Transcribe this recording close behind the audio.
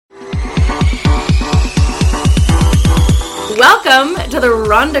Welcome to the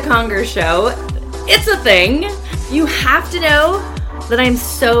Rhonda Conger Show. It's a thing. You have to know that I'm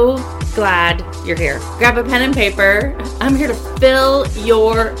so glad you're here. Grab a pen and paper. I'm here to fill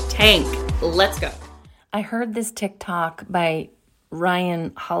your tank. Let's go. I heard this TikTok by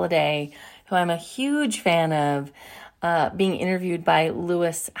Ryan Holiday, who I'm a huge fan of, being interviewed by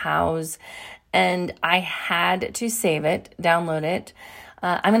Lewis Howes, and I had to save it, download it.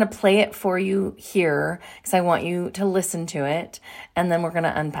 I'm going to play it for you here because I want you to listen to it, and then we're going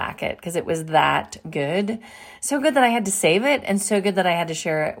to unpack it because it was that good. So good that I had to save it, and so good that I had to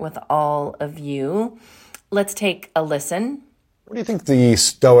share it with all of you. Let's take a listen. What do you think the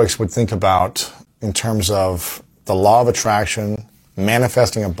Stoics would think about in terms of the law of attraction,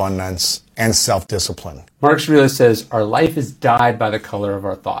 manifesting abundance, and self-discipline? Marcus Aurelius says, our life is dyed by the color of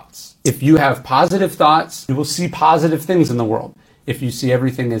our thoughts. If you have positive thoughts, you will see positive things in the world. If you see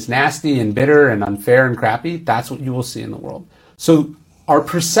everything as nasty and bitter and unfair and crappy, that's what you will see in the world. So our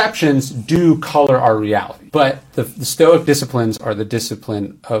perceptions do color our reality. But the Stoic disciplines are the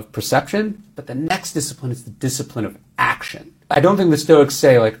discipline of perception, but the next discipline is the discipline of action. I don't think the Stoics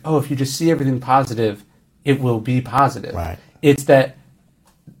say, like, oh, if you just see everything positive, it will be positive. Right. It's that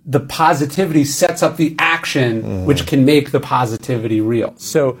the positivity sets up the action, which can make the positivity real.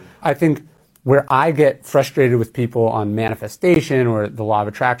 So I think where I get frustrated with people on manifestation or the law of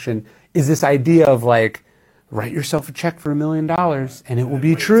attraction is this idea of, like, write yourself a check for $1 million and it will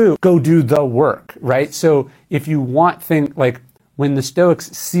be true. Go do the work, right? So if you want things, like when the Stoics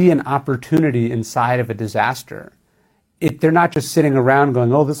see an opportunity inside of a disaster, they're not just sitting around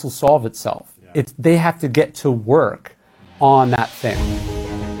going, oh, this will solve itself. Yeah. They have to get to work on that thing.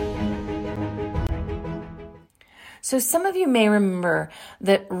 So some of you may remember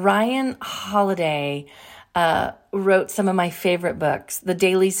that Ryan Holiday wrote some of my favorite books. The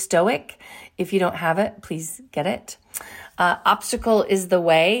Daily Stoic. If you don't have it, please get it. Obstacle is the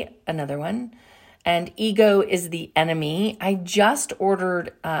Way, another one. And Ego is the Enemy. I just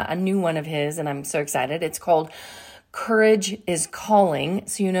ordered a new one of his, and I'm so excited. It's called Courage is Calling.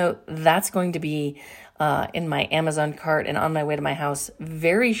 So you know that's going to be in my Amazon cart and on my way to my house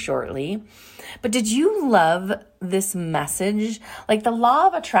very shortly. But did you love this message? Like the law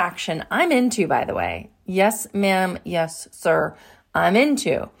of attraction, I'm into, by the way. Yes, ma'am. Yes, sir. I'm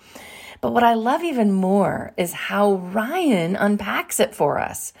into. But what I love even more is how Ryan unpacks it for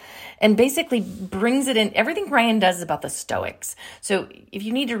us and basically brings it in. Everything Ryan does is about the Stoics. So if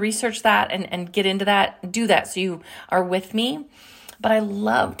you need to research that and get into that, do that so you are with me. But I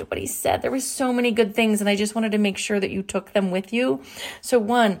loved what he said. There were so many good things, and I just wanted to make sure that you took them with you. So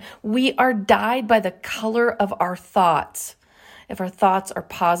one, we are dyed by the color of our thoughts. If our thoughts are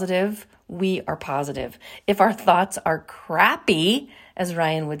positive, we are positive. If our thoughts are crappy, as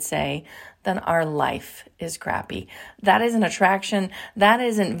Ryan would say, then our life is crappy. That isn't attraction. That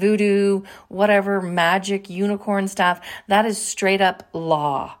isn't voodoo, whatever, magic, unicorn stuff. That is straight up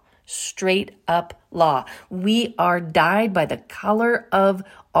law. Straight up law. We are dyed by the color of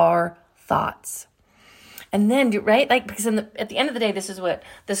our thoughts. And then, right, like, because at the end of the day, this is what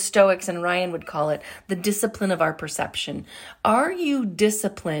the Stoics and Ryan would call it, the discipline of our perception. Are you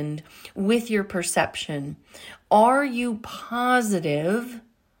disciplined with your perception? Are you positive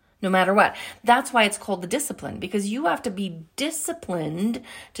no matter what? That's why it's called the discipline, because you have to be disciplined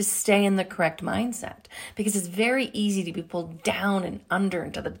to stay in the correct mindset, because it's very easy to be pulled down and under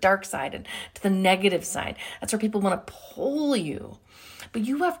into the dark side and to the negative side. That's where people want to pull you. But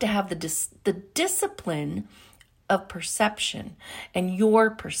you have to have the discipline of perception, and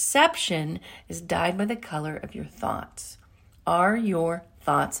your perception is dyed by the color of your thoughts. Are your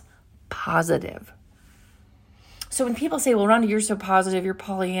thoughts positive? So when people say, well, Rhonda, you're so positive, you're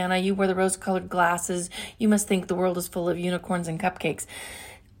Pollyanna, you wear the rose-colored glasses, you must think the world is full of unicorns and cupcakes.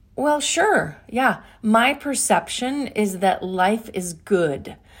 Well, sure, yeah. My perception is that life is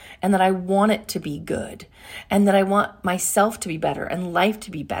good and that I want it to be good and that I want myself to be better and life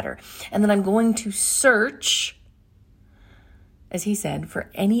to be better and that I'm going to search, as he said,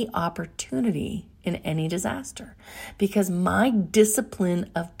 for any opportunity in any disaster, because my discipline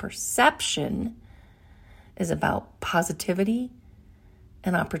of perception is about positivity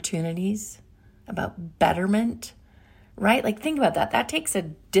and opportunities, about betterment, right? Like, think about that. That takes a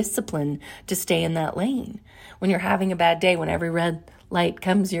discipline to stay in that lane. When you're having a bad day, when every red light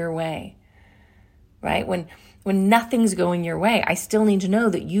comes your way, right? When nothing's going your way, I still need to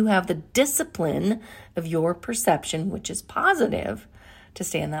know that you have the discipline of your perception, which is positive, to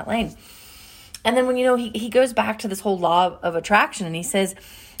stay in that lane. And then when, he goes back to this whole law of attraction, and he says,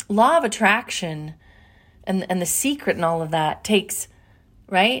 law of attraction and the secret and all of that takes,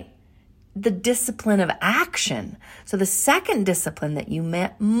 right? the discipline of action. So the second discipline that you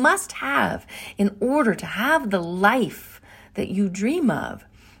must have in order to have the life that you dream of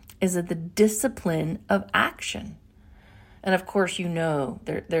is the discipline of action. And of course,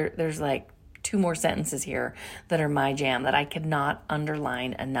 there's like 2 more sentences here that are my jam that I could not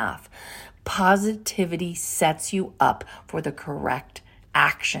underline enough. Positivity sets you up for the correct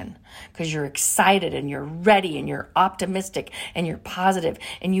action because you're excited and you're ready and you're optimistic and you're positive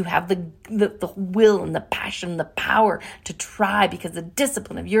and you have the will and the passion and the power to try because the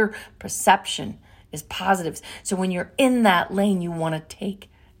discipline of your perception is positive. So when you're in that lane, you want to take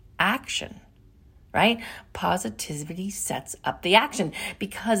action, right? Positivity sets up the action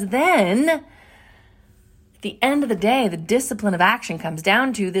because then at the end of the day, the discipline of action comes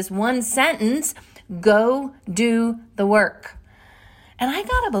down to this one sentence: go do the work. And I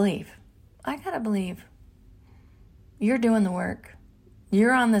gotta believe you're doing the work.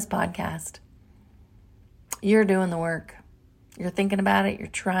 You're on this podcast. You're doing the work. You're thinking about it. You're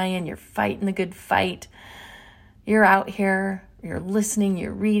trying. You're fighting the good fight. You're out here. You're listening.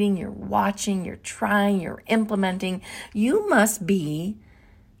 You're reading. You're watching. You're trying. You're implementing. You must be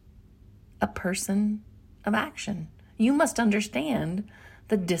a person of action. You must understand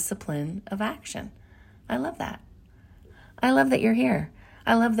the discipline of action. I love that. I love that you're here.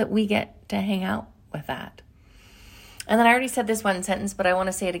 I love that we get to hang out with that. And then I already said this one sentence, but I want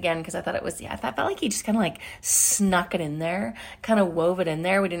to say it again because I felt like he just kind of like snuck it in there, kind of wove it in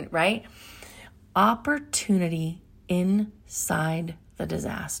there. We didn't, right? Opportunity inside the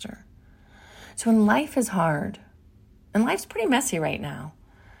disaster. So when life is hard, and life's pretty messy right now.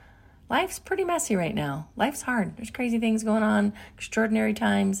 Life's hard. There's crazy things going on, extraordinary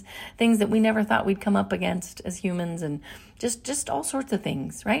times, things that we never thought we'd come up against as humans, and just all sorts of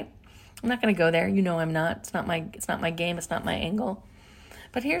things, right? I'm not going to go there. You know I'm not. It's not my game. It's not my angle.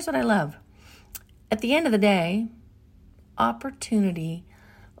 But here's what I love. At the end of the day, opportunity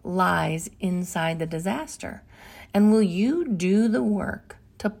lies inside the disaster. And will you do the work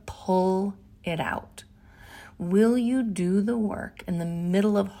to pull it out? Will you do the work in the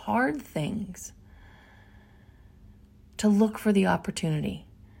middle of hard things to look for the opportunity,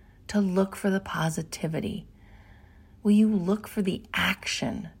 to look for the positivity? Will you look for the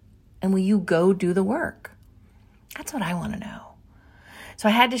action, and will you go do the work? That's what I want to know. So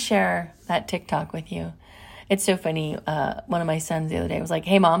I had to share that TikTok with you. It's so funny. One of my sons the other day was like,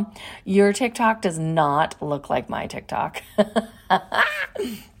 "Hey, Mom, your TikTok does not look like my TikTok."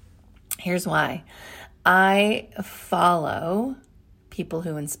 Here's why. I follow people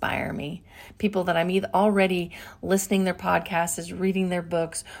who inspire me, people that I'm either already listening their podcasts, reading their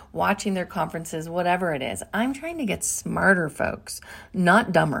books, watching their conferences, whatever it is. I'm trying to get smarter, folks,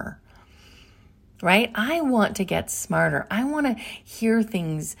 not dumber, right? I want to get smarter. I want to hear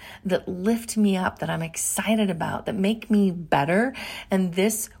things that lift me up, that I'm excited about, that make me better. And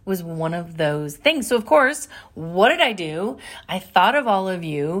this was one of those things. So of course, what did I do? I thought of all of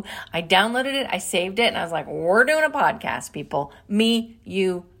you. I downloaded it. I saved it. And I was like, we're doing a podcast, people. Me,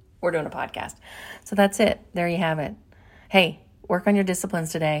 you, we're doing a podcast. So that's it. There you have it. Hey, work on your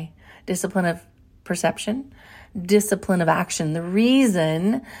disciplines today. Discipline of perception, discipline of action. The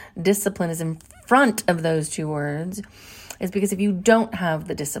reason discipline is in front of those 2 words is because if you don't have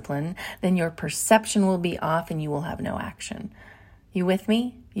the discipline, then your perception will be off and you will have no action. You with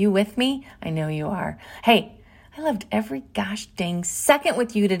me? You with me? I know you are. Hey, I loved every gosh dang second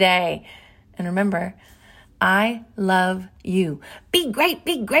with you today. And remember, I love you. Be great,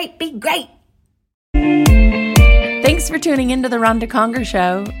 be great, be great. Thanks for tuning into the Rhonda Conger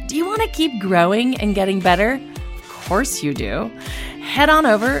Show. Do you want to keep growing and getting better? Of course you do. Head on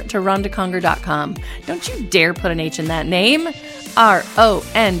over to rhondaconger.com. Don't you dare put an H in that name.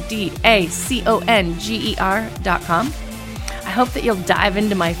 RONDACONGER.com. I hope that you'll dive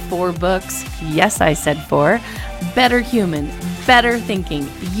into my 4 books. Yes, I said 4. Better Human, Better Thinking,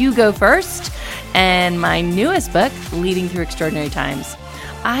 You Go First, and my newest book, Leading Through Extraordinary Times.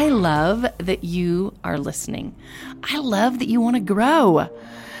 I love that you are listening. I love that you want to grow.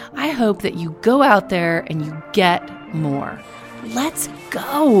 I hope that you go out there and you get more. Let's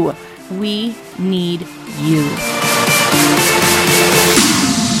go. We need you.